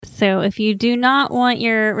So if you do not want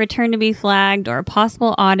your return to be flagged or a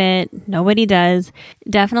possible audit, nobody does,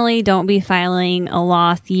 definitely don't be filing a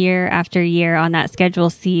loss year after year on that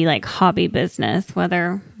Schedule C like hobby business,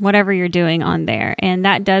 whatever you're doing on there. And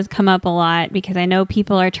that does come up a lot because I know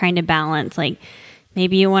people are trying to balance, like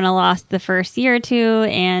maybe you want to loss the first year or two,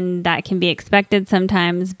 and that can be expected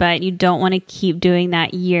sometimes, but you don't want to keep doing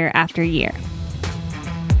that year after year.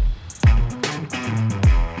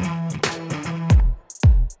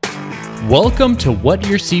 Welcome to What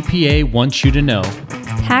Your CPA Wants You to Know.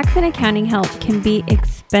 Tax and accounting help can be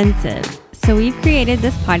expensive, so we've created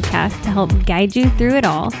this podcast to help guide you through it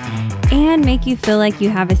all and make you feel like you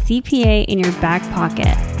have a CPA in your back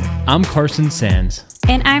pocket. I'm Carson Sands.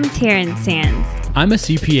 And I'm Taryn Sands. I'm a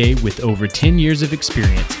CPA with over 10 years of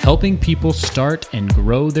experience helping people start and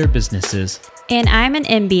grow their businesses. And I'm an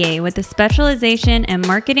MBA with a specialization in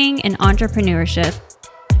marketing and entrepreneurship.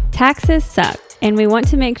 Taxes suck, and we want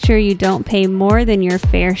to make sure you don't pay more than your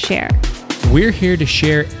fair share. We're here to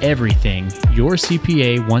share everything your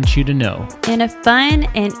CPA wants you to know in a fun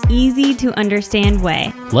and easy to understand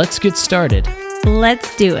way. Let's get started.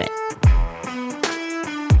 Let's do it.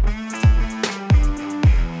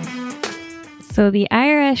 So the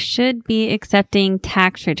IRS should be accepting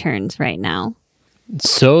tax returns right now.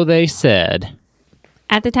 So they said.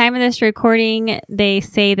 At the time of this recording, they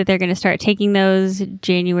say that they're going to start taking those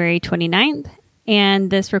January 29th,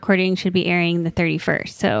 and this recording should be airing the 31st.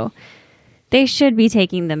 So they should be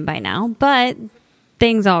taking them by now, but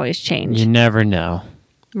things always change. You never know.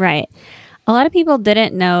 Right. A lot of people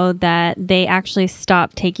didn't know that they actually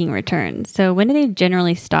stopped taking returns. So when do they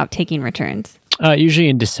generally stop taking returns? Usually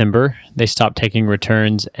in December, they stop taking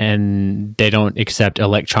returns and they don't accept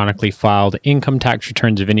electronically filed income tax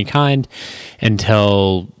returns of any kind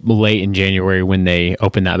until late in January when they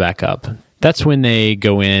open that back up. That's when they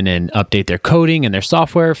go in and update their coding and their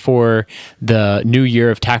software for the new year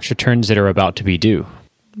of tax returns that are about to be due.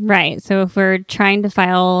 Right. So if we're trying to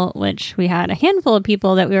file, which we had a handful of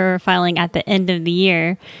people that we were filing at the end of the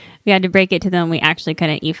year, we had to break it to them. We actually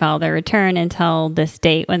couldn't e-file their return until this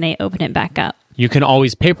date when they open it back up. You can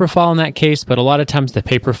always paper file in that case, but a lot of times the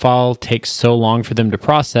paper file takes so long for them to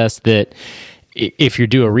process that if you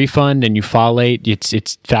do a refund and you file late,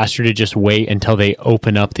 it's faster to just wait until they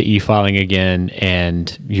open up the e-filing again,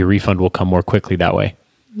 and your refund will come more quickly that way.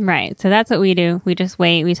 Right. So that's what we do. We just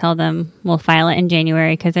wait. We tell them we'll file it in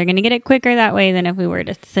January because they're going to get it quicker that way than if we were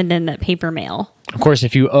to send in the paper mail. Of course,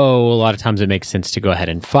 if you owe, a lot of times it makes sense to go ahead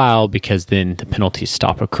and file because then the penalties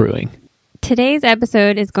stop accruing. Today's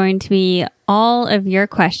episode is going to be all of your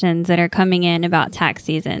questions that are coming in about tax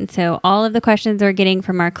season. So all of the questions we're getting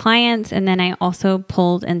from our clients, and then I also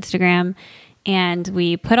pulled Instagram and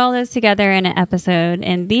we put all those together in an episode.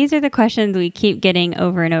 And these are the questions we keep getting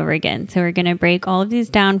over and over again. So we're going to break all of these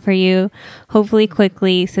down for you, hopefully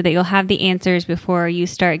quickly, so that you'll have the answers before you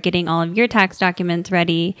start getting all of your tax documents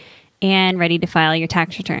ready and ready to file your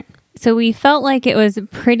tax return. So we felt like it was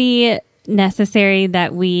pretty necessary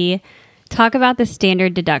that we talk about the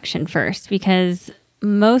standard deduction first, because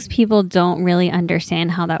most people don't really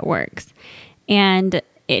understand how that works. And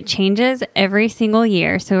it changes every single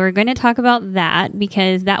year. So we're going to talk about that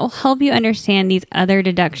because that will help you understand these other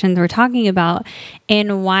deductions we're talking about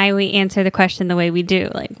and why we answer the question the way we do,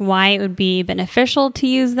 like why it would be beneficial to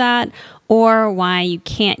use that or why you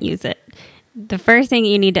can't use it. The first thing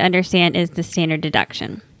you need to understand is the standard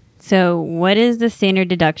deduction. So what is the standard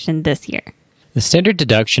deduction this year? The standard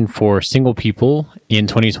deduction for single people in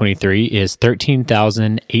 2023 is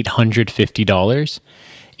 $13,850.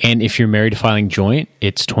 And if you're married filing joint,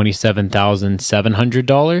 it's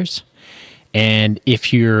 $27,700. And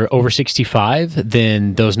if you're over 65,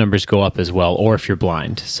 then those numbers go up as well, or if you're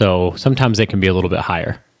blind. So sometimes they can be a little bit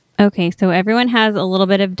higher. Okay, so everyone has a little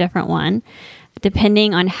bit of different one,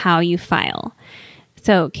 depending on how you file.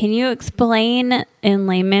 So can you explain in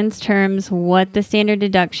layman's terms what the standard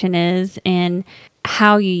deduction is and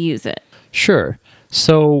how you use it? Sure.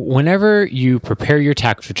 So whenever you prepare your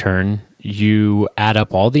tax return, you add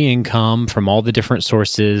up all the income from all the different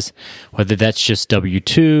sources, whether that's just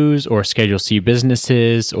W-2s or Schedule C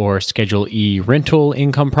businesses or Schedule E rental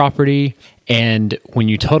income property. And when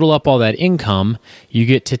you total up all that income, you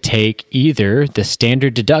get to take either the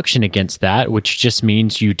standard deduction against that, which just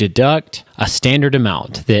means you deduct a standard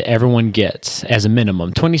amount that everyone gets as a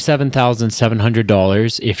minimum,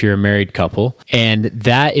 $27,700 if you're a married couple. And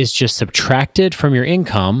that is just subtracted from your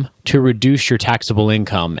income to reduce your taxable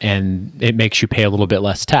income, and it makes you pay a little bit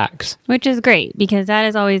less tax. Which is great, because that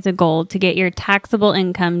is always a goal, to get your taxable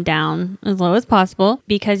income down as low as possible,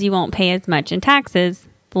 because you won't pay as much in taxes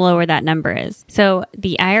the lower that number is. So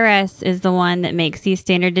the IRS is the one that makes these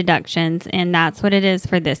standard deductions, and that's what it is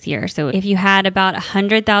for this year. So if you had about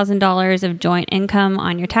 $100,000 of joint income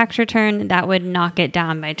on your tax return, that would knock it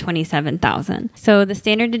down by $27,000. So the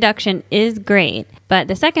standard deduction is great, but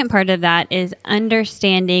the second part of that is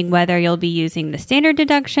understanding whether you'll be using the standard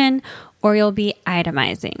deduction or you'll be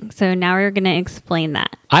itemizing. So now we're going to explain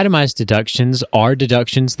that. Itemized deductions are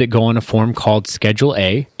deductions that go on a form called Schedule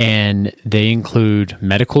A, and they include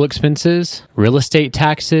medical expenses, real estate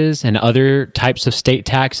taxes, and other types of state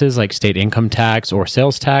taxes like state income tax or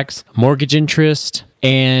sales tax, mortgage interest,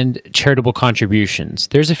 and charitable contributions.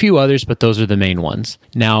 There's a few others, but those are the main ones.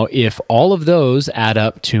 Now, if all of those add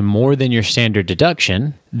up to more than your standard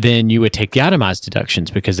deduction, then you would take the itemized deductions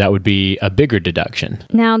because that would be a bigger deduction.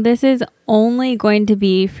 Now, this is only going to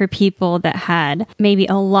be for people that had maybe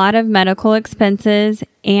a lot of medical expenses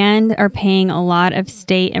and are paying a lot of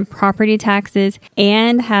state and property taxes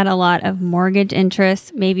and had a lot of mortgage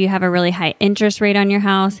interest. Maybe you have a really high interest rate on your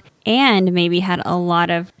house and maybe had a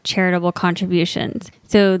lot of charitable contributions.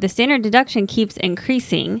 So the standard deduction keeps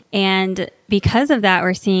increasing. And because of that,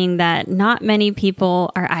 we're seeing that not many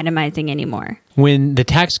people are itemizing anymore. When the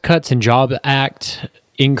Tax Cuts and Jobs Act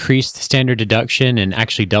increased the standard deduction and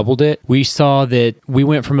actually doubled it, we saw that we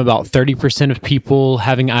went from about 30% of people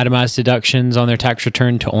having itemized deductions on their tax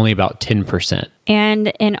return to only about 10%.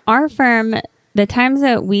 And in our firm, the times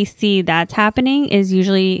that we see that's happening is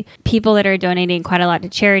usually people that are donating quite a lot to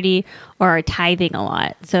charity or are tithing a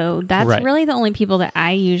lot. So that's really the only people that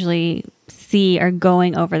I usually see are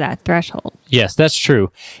going over that threshold. Yes, that's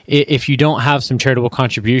true. If you don't have some charitable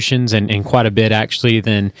contributions and quite a bit actually,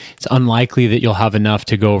 then it's unlikely that you'll have enough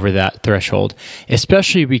to go over that threshold,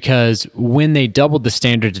 especially because when they doubled the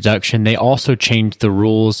standard deduction, they also changed the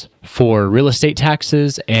rules for real estate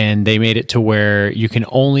taxes, and they made it to where you can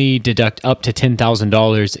only deduct up to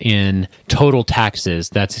 $10,000 in total taxes.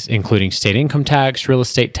 That's including state income tax, real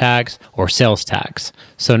estate tax, or sales tax.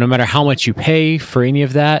 So no matter how much you pay for any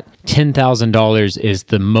of that, $10,000 is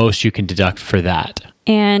the most you can deduct for that.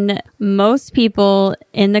 And most people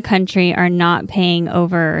in the country are not paying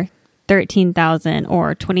over $13,000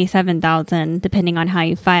 or $27,000, depending on how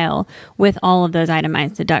you file, with all of those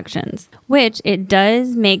itemized deductions, which it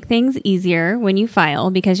does make things easier when you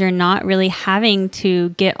file because you're not really having to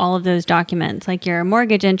get all of those documents like your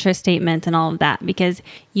mortgage interest statements and all of that because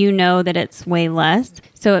you know that it's way less.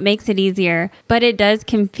 So it makes it easier, but it does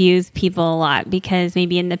confuse people a lot because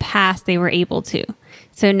maybe in the past they were able to.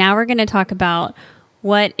 So now we're going to talk about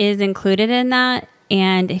what is included in that.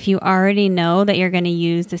 And if you already know that you're going to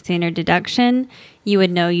use the standard deduction, you would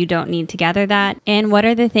know you don't need to gather that. And what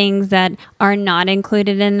are the things that are not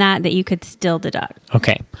included in that you could still deduct?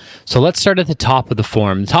 Okay, so let's start at the top of the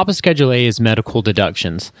form. The top of Schedule A is medical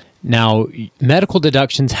deductions. Now, medical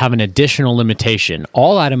deductions have an additional limitation.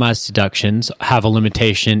 All itemized deductions have a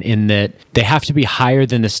limitation in that they have to be higher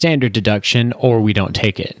than the standard deduction or we don't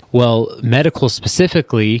take it. Well, medical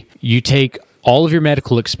specifically, you take all of your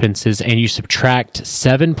medical expenses and you subtract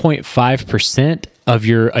 7.5% of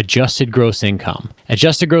your adjusted gross income.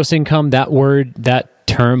 Adjusted gross income, that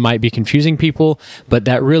term might be confusing people, but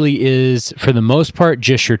that really is, for the most part,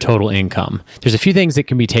 just your total income. There's a few things that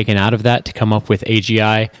can be taken out of that to come up with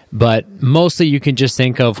AGI, but mostly you can just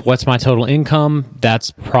think of what's my total income,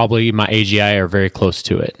 that's probably my AGI or very close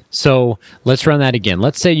to it. So let's run that again.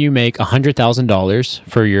 Let's say you make $100,000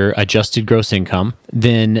 for your adjusted gross income,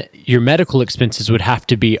 then your medical expenses would have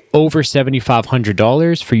to be over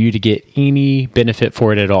 $7,500 for you to get any benefit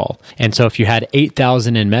for it at all. And so if you had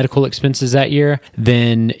 $8,000 in medical expenses that year,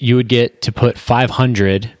 then you would get to put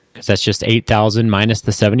 $500, because that's just $8,000 minus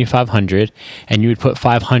the $7,500, and you would put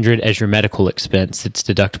 $500 as your medical expense that's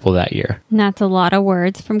deductible that year. And that's a lot of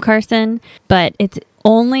words from Carson, but it's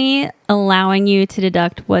only allowing you to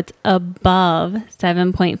deduct what's above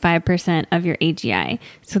 7.5% of your AGI.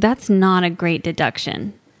 So that's not a great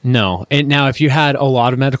deduction. No. And now if you had a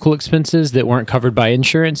lot of medical expenses that weren't covered by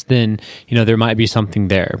insurance, then, there might be something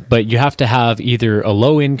there. But you have to have either a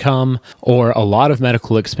low income or a lot of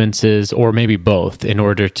medical expenses or maybe both in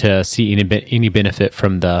order to see any benefit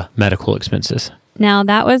from the medical expenses. Now,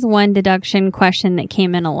 that was one deduction question that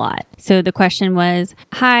came in a lot. So the question was,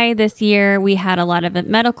 hi, this year we had a lot of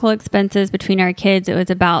medical expenses between our kids. It was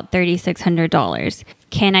about $3,600.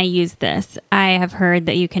 Can I use this? I have heard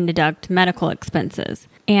that you can deduct medical expenses.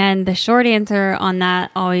 And the short answer on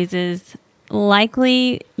that always is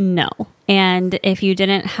likely no. And if you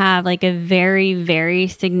didn't have like a very, very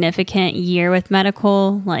significant year with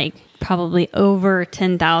medical, like probably over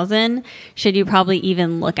 10,000, should you probably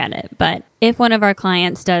even look at it. But if one of our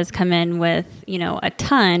clients does come in with, a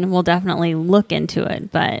ton, we'll definitely look into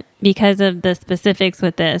it. But because of the specifics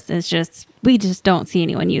with this, we just don't see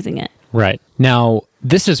anyone using it. Right. Now,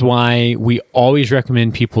 this is why we always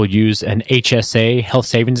recommend people use an HSA, health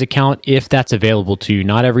savings account, if that's available to you.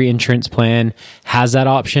 Not every insurance plan has that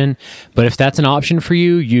option, but if that's an option for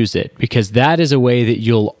you, use it, because that is a way that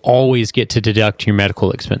you'll always get to deduct your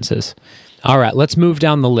medical expenses. All right, let's move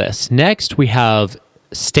down the list. Next, we have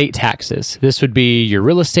state taxes. This would be your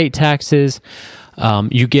real estate taxes.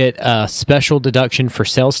 You get a special deduction for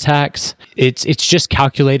sales tax. It's just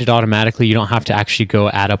calculated automatically. You don't have to actually go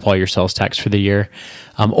add up all your sales tax for the year.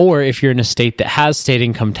 Or if you're in a state that has state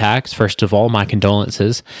income tax, first of all, my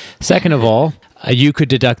condolences. Second of all, you could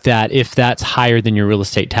deduct that. If that's higher than your real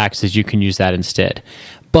estate taxes, you can use that instead.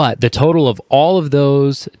 But the total of all of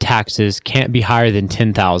those taxes can't be higher than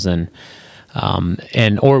 $10,000.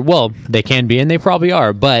 They can be, and they probably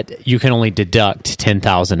are, but you can only deduct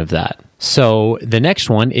 $10,000 of that. So the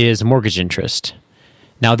next one is mortgage interest.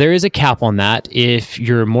 Now, there is a cap on that. If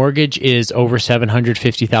your mortgage is over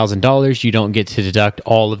 $750,000, you don't get to deduct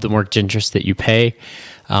all of the mortgage interest that you pay.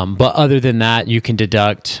 But other than that, you can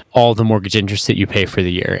deduct all the mortgage interest that you pay for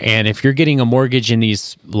the year. And if you're getting a mortgage in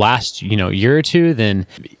these last, year or two, then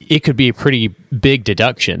it could be a pretty big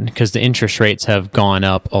deduction because the interest rates have gone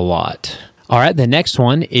up a lot. All right, the next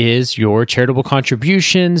one is your charitable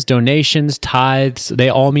contributions, donations, tithes. They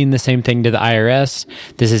all mean the same thing to the IRS.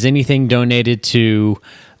 This is anything donated to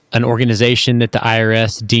an organization that the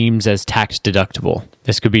IRS deems as tax deductible.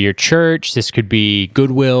 This could be your church, this could be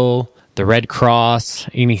Goodwill, the Red Cross,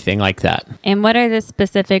 anything like that. And what are the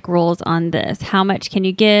specific rules on this? How much can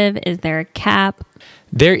you give? Is there a cap?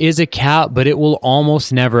 There is a cap, but it will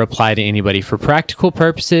almost never apply to anybody. For practical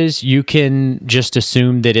purposes, you can just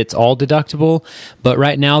assume that it's all deductible, but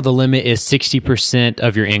right now the limit is 60%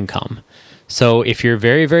 of your income. So if you're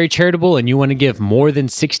very, very charitable and you want to give more than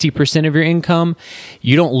 60% of your income,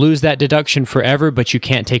 you don't lose that deduction forever, but you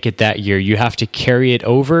can't take it that year. You have to carry it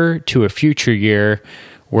over to a future year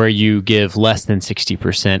where you give less than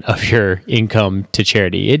 60% of your income to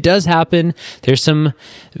charity. It does happen. There's some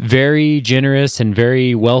very generous and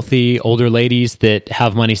very wealthy older ladies that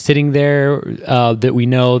have money sitting there that we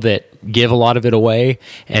know that give a lot of it away,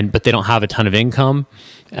 but they don't have a ton of income.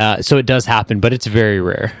 So it does happen, but it's very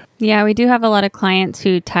rare. Yeah, we do have a lot of clients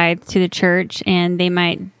who tithe to the church, and they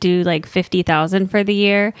might do like $50,000 for the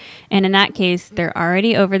year. And in that case, they're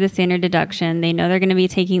already over the standard deduction. They know they're going to be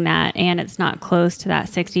taking that, and it's not close to that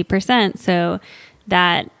 60%. So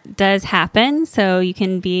that does happen. So you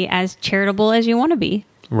can be as charitable as you want to be.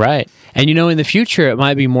 Right. And in the future, it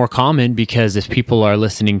might be more common because if people are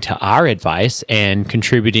listening to our advice and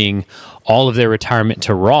contributing all of their retirement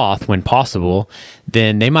to Roth when possible,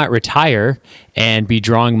 then they might retire and be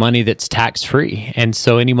drawing money that's tax-free. And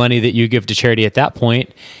so any money that you give to charity at that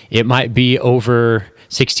point, it might be over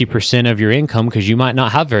 60% of your income because you might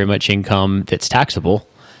not have very much income that's taxable.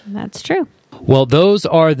 That's true. Well, those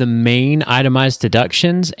are the main itemized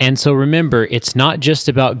deductions. And so remember, it's not just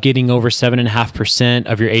about getting over 7.5%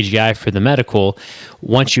 of your AGI for the medical.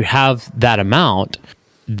 Once you have that amount,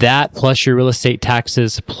 that plus your real estate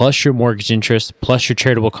taxes, plus your mortgage interest, plus your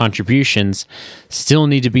charitable contributions still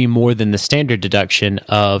need to be more than the standard deduction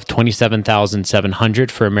of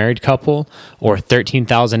 $27,700 for a married couple or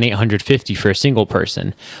 $13,850 for a single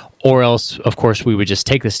person. Or else, of course, we would just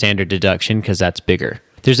take the standard deduction because that's bigger.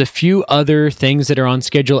 There's a few other things that are on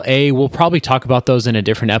Schedule A. We'll probably talk about those in a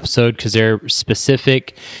different episode because they're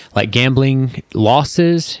specific, like gambling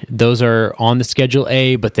losses. Those are on the Schedule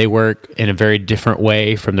A, but they work in a very different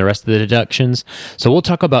way from the rest of the deductions. So we'll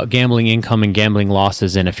talk about gambling income and gambling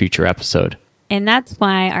losses in a future episode. And that's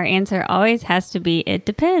why our answer always has to be, it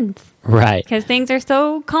depends. Right. Because things are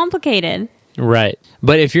so complicated. Right.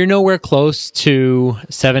 But if you're nowhere close to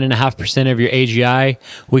 7.5% of your AGI,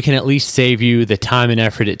 we can at least save you the time and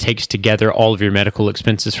effort it takes to gather all of your medical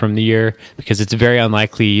expenses from the year, because it's very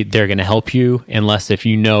unlikely they're going to help you unless if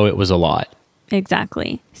you know it was a lot.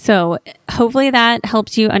 Exactly. So hopefully that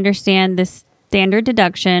helps you understand this standard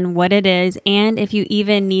deduction, what it is, and if you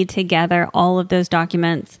even need to gather all of those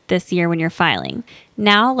documents this year when you're filing.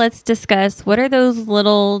 Now let's discuss what are those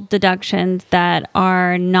little deductions that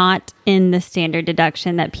are not in the standard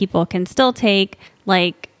deduction that people can still take,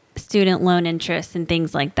 like student loan interest and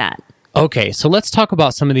things like that. Okay, so let's talk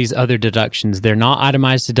about some of these other deductions. They're not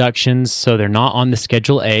itemized deductions, so they're not on the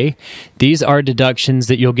Schedule A. These are deductions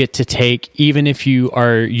that you'll get to take even if you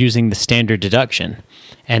are using the standard deduction.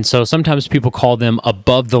 And so sometimes people call them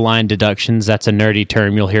above the line deductions. That's a nerdy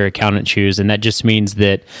term you'll hear accountants use. And that just means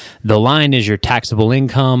that the line is your taxable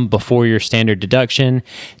income before your standard deduction.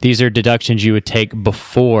 These are deductions you would take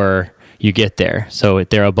before you get there. So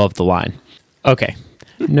they're above the line. Okay.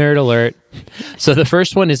 Nerd alert. So the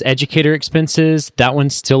first one is educator expenses. That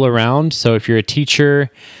one's still around. So if you're a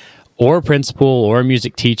teacher or a principal or a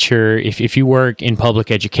music teacher, if you work in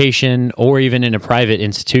public education or even in a private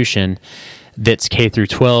institution that's K through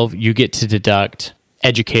 12, you get to deduct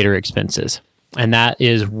educator expenses. And that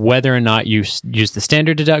is whether or not you use the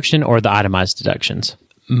standard deduction or the itemized deductions.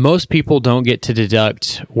 Most people don't get to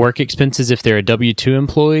deduct work expenses if they're a W-2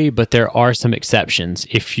 employee, but there are some exceptions.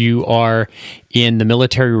 If you are in the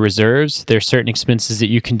military reserves, there are certain expenses that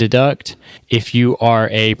you can deduct. If you are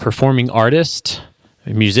a performing artist,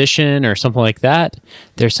 a musician, or something like that,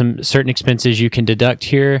 there's some certain expenses you can deduct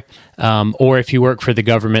here. Or if you work for the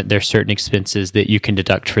government, there's certain expenses that you can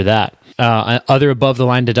deduct for that. Other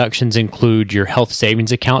above-the-line deductions include your health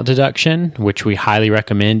savings account deduction, which we highly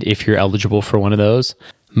recommend if you're eligible for one of those.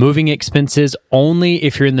 Moving expenses only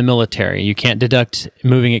if you're in the military. You can't deduct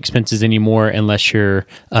moving expenses anymore unless you're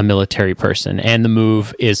a military person, and the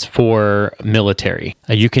move is for military.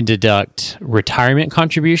 You can deduct retirement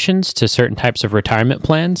contributions to certain types of retirement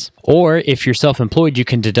plans, or if you're self-employed, you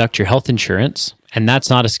can deduct your health insurance, and that's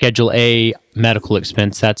not a Schedule A medical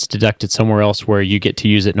expense. That's deducted somewhere else where you get to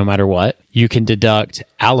use it no matter what. You can deduct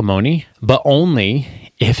alimony, but only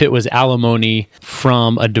if it was alimony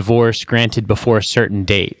from a divorce granted before a certain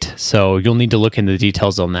date. So you'll need to look into the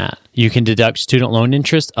details on that. You can deduct student loan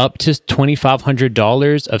interest up to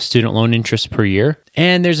 $2,500 of student loan interest per year.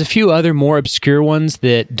 And there's a few other more obscure ones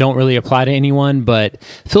that don't really apply to anyone, but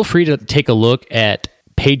feel free to take a look at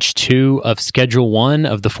page 2 of Schedule 1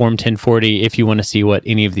 of the Form 1040 if you want to see what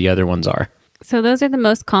any of the other ones are. So those are the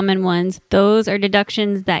most common ones. Those are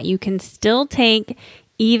deductions that you can still take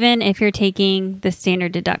even if you're taking the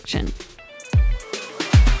standard deduction.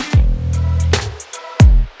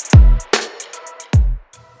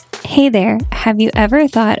 Hey there, have you ever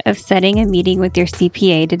thought of setting a meeting with your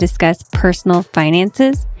CPA to discuss personal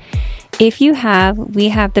finances? If you have, we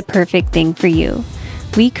have the perfect thing for you.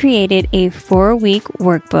 We created a 4-week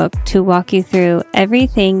workbook to walk you through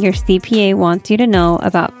everything your CPA wants you to know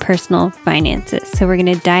about personal finances. So we're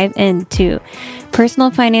going to dive into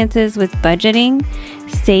personal finances with budgeting,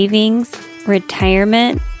 savings,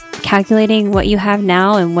 retirement, calculating what you have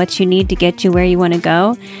now and what you need to get you where you want to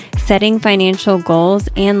go, setting financial goals,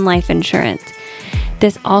 and life insurance.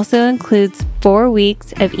 This also includes 4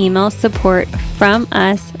 weeks of email support from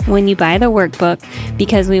us when you buy the workbook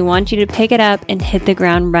because we want you to pick it up and hit the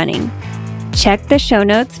ground running. Check the show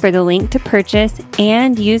notes for the link to purchase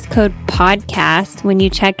and use code PODCAST when you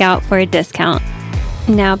check out for a discount.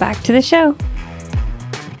 Now back to the show.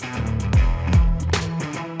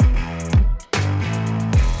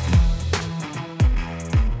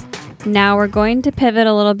 Now we're going to pivot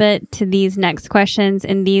a little bit to these next questions,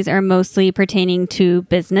 and these are mostly pertaining to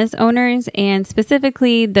business owners and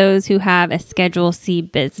specifically those who have a Schedule C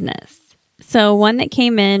business. So one that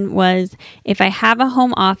came in was, if I have a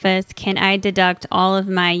home office, can I deduct all of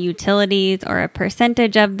my utilities or a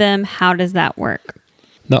percentage of them? How does that work?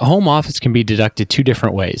 The home office can be deducted 2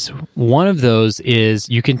 different ways. One of those is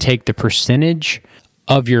you can take the percentage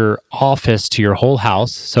of your office to your whole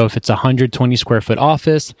house. So if it's a 120 square foot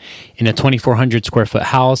office in a 2,400 square foot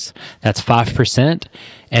house, that's 5%.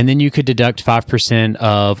 And then you could deduct 5%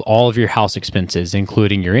 of all of your house expenses,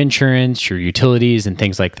 including your insurance, your utilities, and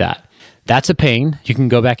things like that. That's a pain. You can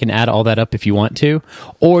go back and add all that up if you want to,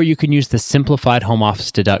 or you can use the simplified home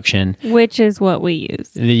office deduction, which is what we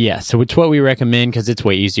use. Yeah, so it's what we recommend because it's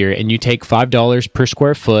way easier. And you take $5 per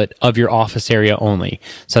square foot of your office area only.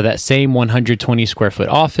 So that same 120 square foot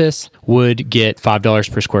office would get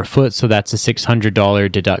 $5 per square foot. So that's a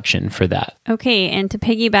 $600 deduction for that. Okay, and to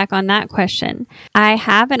piggyback on that question, I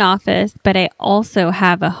have an office, but I also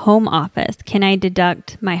have a home office. Can I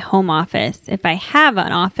deduct my home office if I have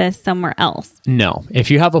an office somewhere else? No.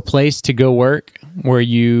 If you have a place to go work where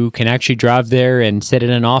you can actually drive there and sit in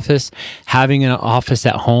an office, having an office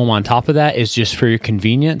at home on top of that is just for your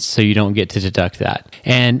convenience, so you don't get to deduct that.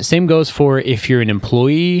 And same goes for if you're an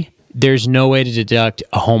employee. There's no way to deduct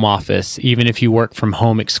a home office, even if you work from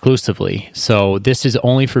home exclusively. So this is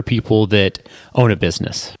only for people that own a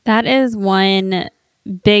business. That is one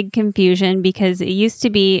big confusion because it used to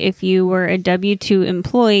be if you were a W-2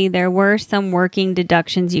 employee, there were some working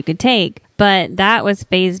deductions you could take, but that was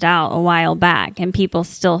phased out a while back and people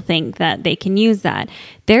still think that they can use that.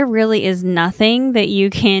 There really is nothing that you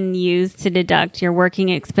can use to deduct your working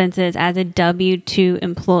expenses as a W-2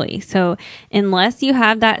 employee. So unless you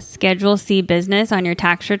have that Schedule C business on your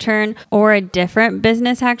tax return or a different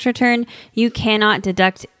business tax return, you cannot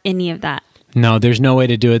deduct any of that. No, there's no way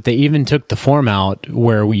to do it. They even took the form out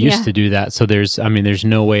where we used to do that. So there's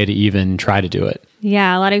no way to even try to do it.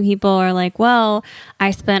 Yeah, a lot of people are like, well,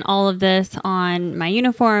 I spent all of this on my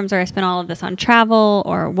uniforms or I spent all of this on travel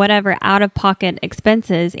or whatever out-of-pocket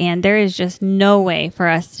expenses, and there is just no way for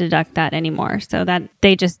us to deduct that anymore. So that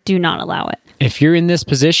they just do not allow it. If you're in this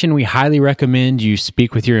position, we highly recommend you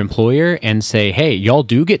speak with your employer and say, hey, y'all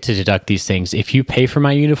do get to deduct these things. If you pay for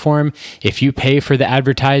my uniform, if you pay for the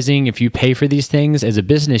advertising, if you pay for these things as a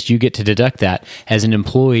business, you get to deduct that. As an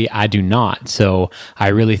employee, I do not. So I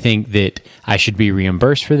really think that I should be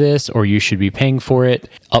reimbursed for this, or you should be paying for it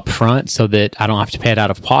up front so that I don't have to pay it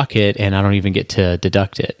out of pocket and I don't even get to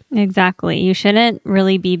deduct it. Exactly. You shouldn't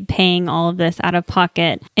really be paying all of this out of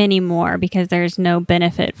pocket anymore because there's no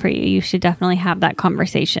benefit for you. You should definitely have that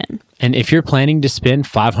conversation. And if you're planning to spend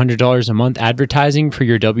 $500 a month advertising for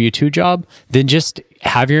your W-2 job, then just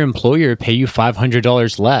have your employer pay you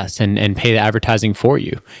 $500 less and pay the advertising for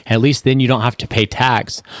you. At least then you don't have to pay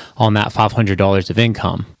tax on that $500 of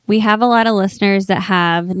income. We have a lot of listeners that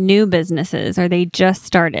have new businesses or they just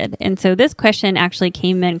started. And so this question actually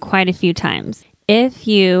came in quite a few times. If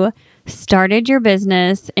you started your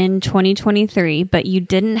business in 2023, but you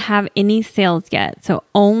didn't have any sales yet, so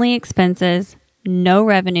only expenses, no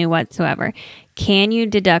revenue whatsoever, can you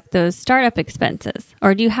deduct those startup expenses?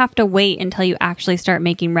 Or do you have to wait until you actually start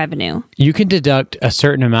making revenue? You can deduct a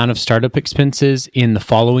certain amount of startup expenses in the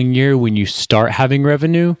following year when you start having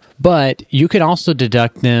revenue, but you can also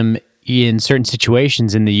deduct them in certain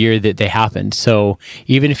situations in the year that they happened. So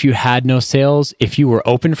even if you had no sales, if you were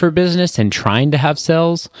open for business and trying to have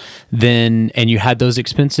sales, and you had those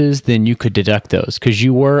expenses, then you could deduct those because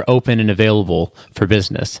you were open and available for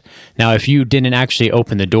business. Now, if you didn't actually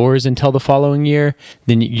open the doors until the following year,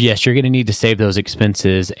 then yes, you're going to need to save those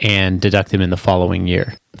expenses and deduct them in the following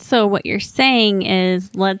year. So what you're saying is,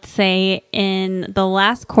 let's say in the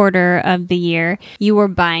last quarter of the year, you were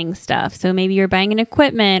buying stuff. So maybe you're buying an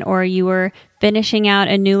equipment or you were finishing out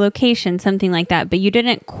a new location, something like that, but you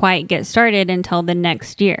didn't quite get started until the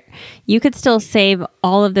next year. You could still save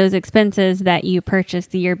all of those expenses that you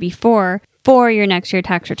purchased the year before for your next year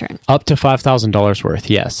tax return. Up to $5,000 worth,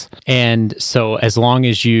 yes. And so as long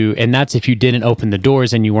as and that's if you didn't open the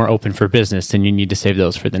doors and you weren't open for business, then you need to save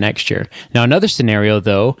those for the next year. Now, another scenario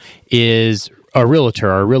though is a realtor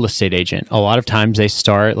or a real estate agent. A lot of times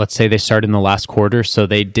let's say they start in the last quarter, so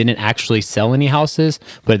they didn't actually sell any houses,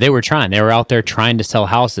 but they were out there trying to sell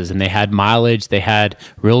houses, and they had mileage, they had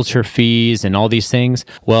realtor fees and all these things.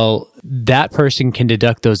 Well, that person can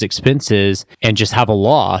deduct those expenses and just have a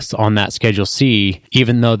loss on that Schedule C,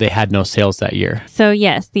 even though they had no sales that year. So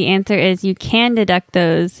yes, the answer is you can deduct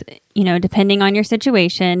those, depending on your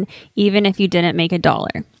situation, even if you didn't make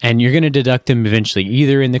 $1. And you're going to deduct them eventually,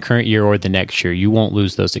 either in the current year or the next year. You won't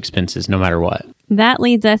lose those expenses no matter what. That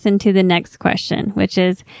leads us into the next question, which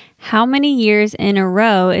is, how many years in a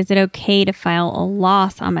row is it okay to file a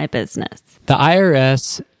loss on my business? The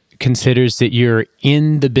IRS considers that you're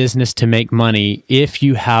in the business to make money if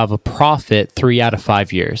you have a profit 3 out of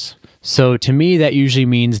 5 years. So to me, that usually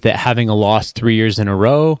means that having a loss 3 years in a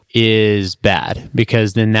row is bad,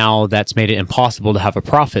 because then now that's made it impossible to have a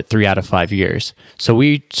profit 3 out of 5 years. So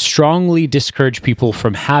we strongly discourage people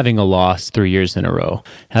from having a loss 3 years in a row.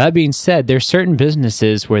 Now, that being said, there's certain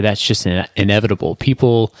businesses where that's just inevitable.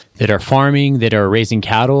 People that are farming, that are raising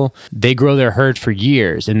cattle, they grow their herd for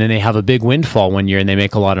years and then they have a big windfall one year and they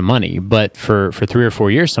make a lot of money. But for 3 or 4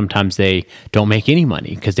 years, sometimes they don't make any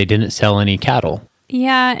money because they didn't sell any cattle.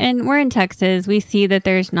 Yeah, and we're in Texas. We see that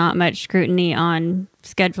there's not much scrutiny on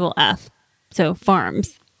Schedule F, so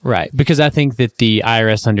farms. Right, because I think that the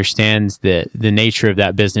IRS understands the nature of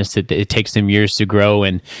that business, that it takes them years to grow,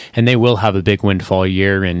 and they will have a big windfall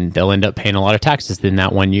year, and they'll end up paying a lot of taxes in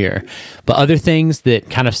that 1 year. But other things that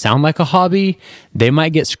kind of sound like a hobby, they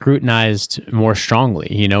might get scrutinized more strongly.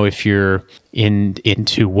 If you're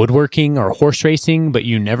into woodworking or horse racing, but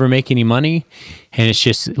you never make any money, and it's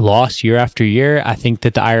just lost year after year, I think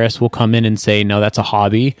that the IRS will come in and say, no, that's a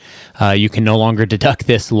hobby. You can no longer deduct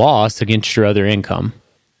this loss against your other income.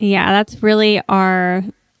 Yeah, that's really our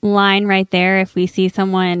line right there, if we see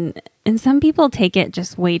someone, and some people take it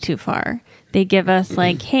just way too far. They give us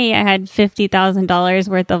like, hey, I had $50,000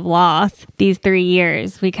 worth of loss these 3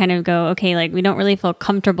 years. We kind of go, okay, like we don't really feel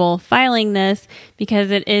comfortable filing this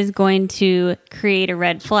because it is going to create a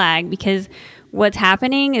red flag, because what's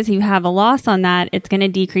happening is you have a loss on that, it's going to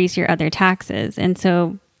decrease your other taxes. And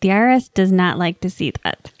so the IRS does not like to see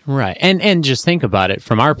that. Right. And just think about it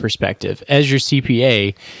from our perspective. As your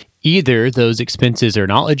CPA, either those expenses are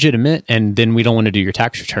not legitimate and then we don't want to do your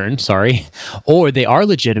tax return, sorry, or they are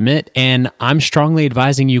legitimate and I'm strongly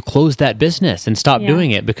advising you close that business and stop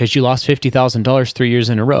doing it because you lost $50,000 3 years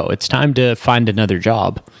in a row. It's time to find another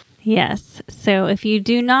job. Yes. So if you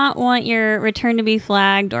do not want your return to be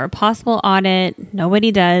flagged or a possible audit,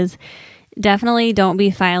 nobody does. Definitely don't be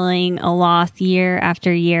filing a loss year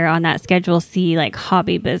after year on that Schedule C, like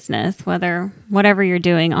hobby business, whatever you're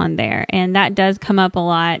doing on there. And that does come up a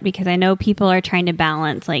lot because I know people are trying to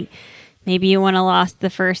balance, like maybe you want to loss the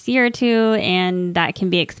first year or two, and that can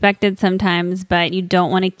be expected sometimes, but you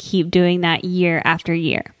don't want to keep doing that year after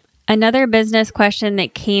year. Another business question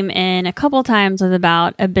that came in a couple times was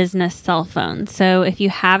about a business cell phone. So if you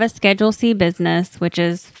have a Schedule C business, which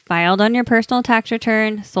is filed on your personal tax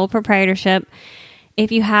return, sole proprietorship, if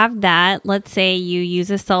you have that, let's say you use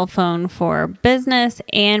a cell phone for business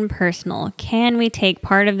and personal, can we take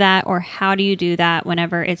part of that, or how do you do that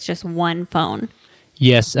whenever it's just one phone?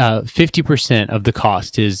 Yes, 50% of the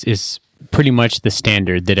cost is pretty much the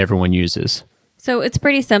standard that everyone uses. So it's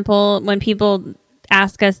pretty simple. When people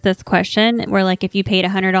ask us this question, we're like, if you paid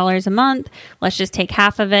 $100 a month, let's just take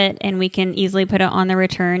half of it and we can easily put it on the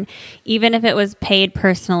return. Even if it was paid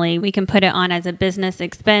personally, we can put it on as a business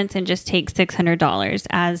expense and just take $600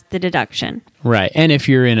 as the deduction. Right. And if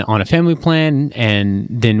you're on a family plan, and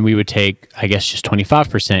then we would take, I guess, just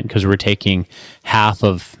 25% because we're taking half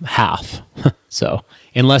of half. So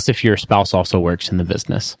unless if your spouse also works in the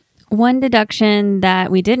business. One deduction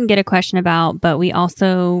that we didn't get a question about, but we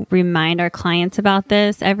also remind our clients about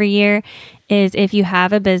this every year, is if you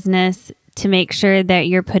have a business, to make sure that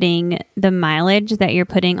you're putting the mileage that you're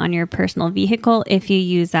putting on your personal vehicle if you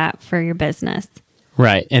use that for your business.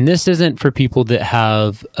 Right. And this isn't for people that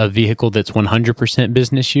have a vehicle that's 100%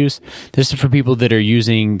 business use. This is for people that are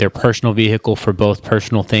using their personal vehicle for both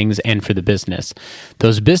personal things and for the business.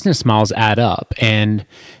 Those business miles add up. And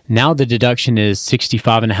now the deduction is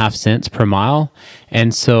 65.5 cents per mile.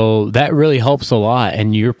 And so that really helps a lot.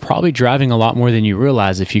 And you're probably driving a lot more than you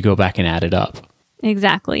realize if you go back and add it up.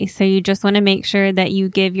 Exactly. So you just want to make sure that you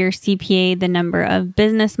give your CPA the number of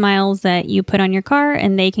business miles that you put on your car,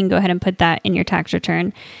 and they can go ahead and put that in your tax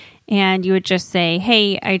return. And you would just say,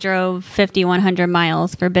 hey, I drove 5,100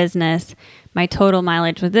 miles for business. My total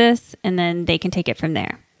mileage was this, and then they can take it from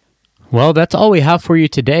there. Well, that's all we have for you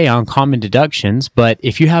today on common deductions. But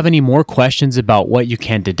if you have any more questions about what you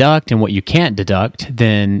can deduct and what you can't deduct,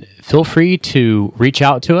 then feel free to reach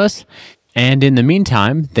out to us. And in the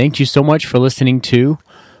meantime, thank you so much for listening to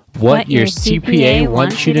What Your CPA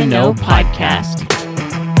Wants You to Know podcast.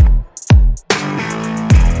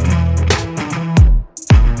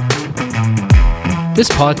 This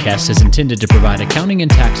podcast is intended to provide accounting and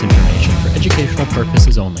tax information for educational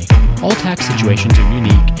purposes only. All tax situations are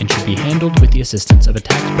unique and should be handled with the assistance of a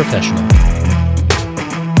tax professional.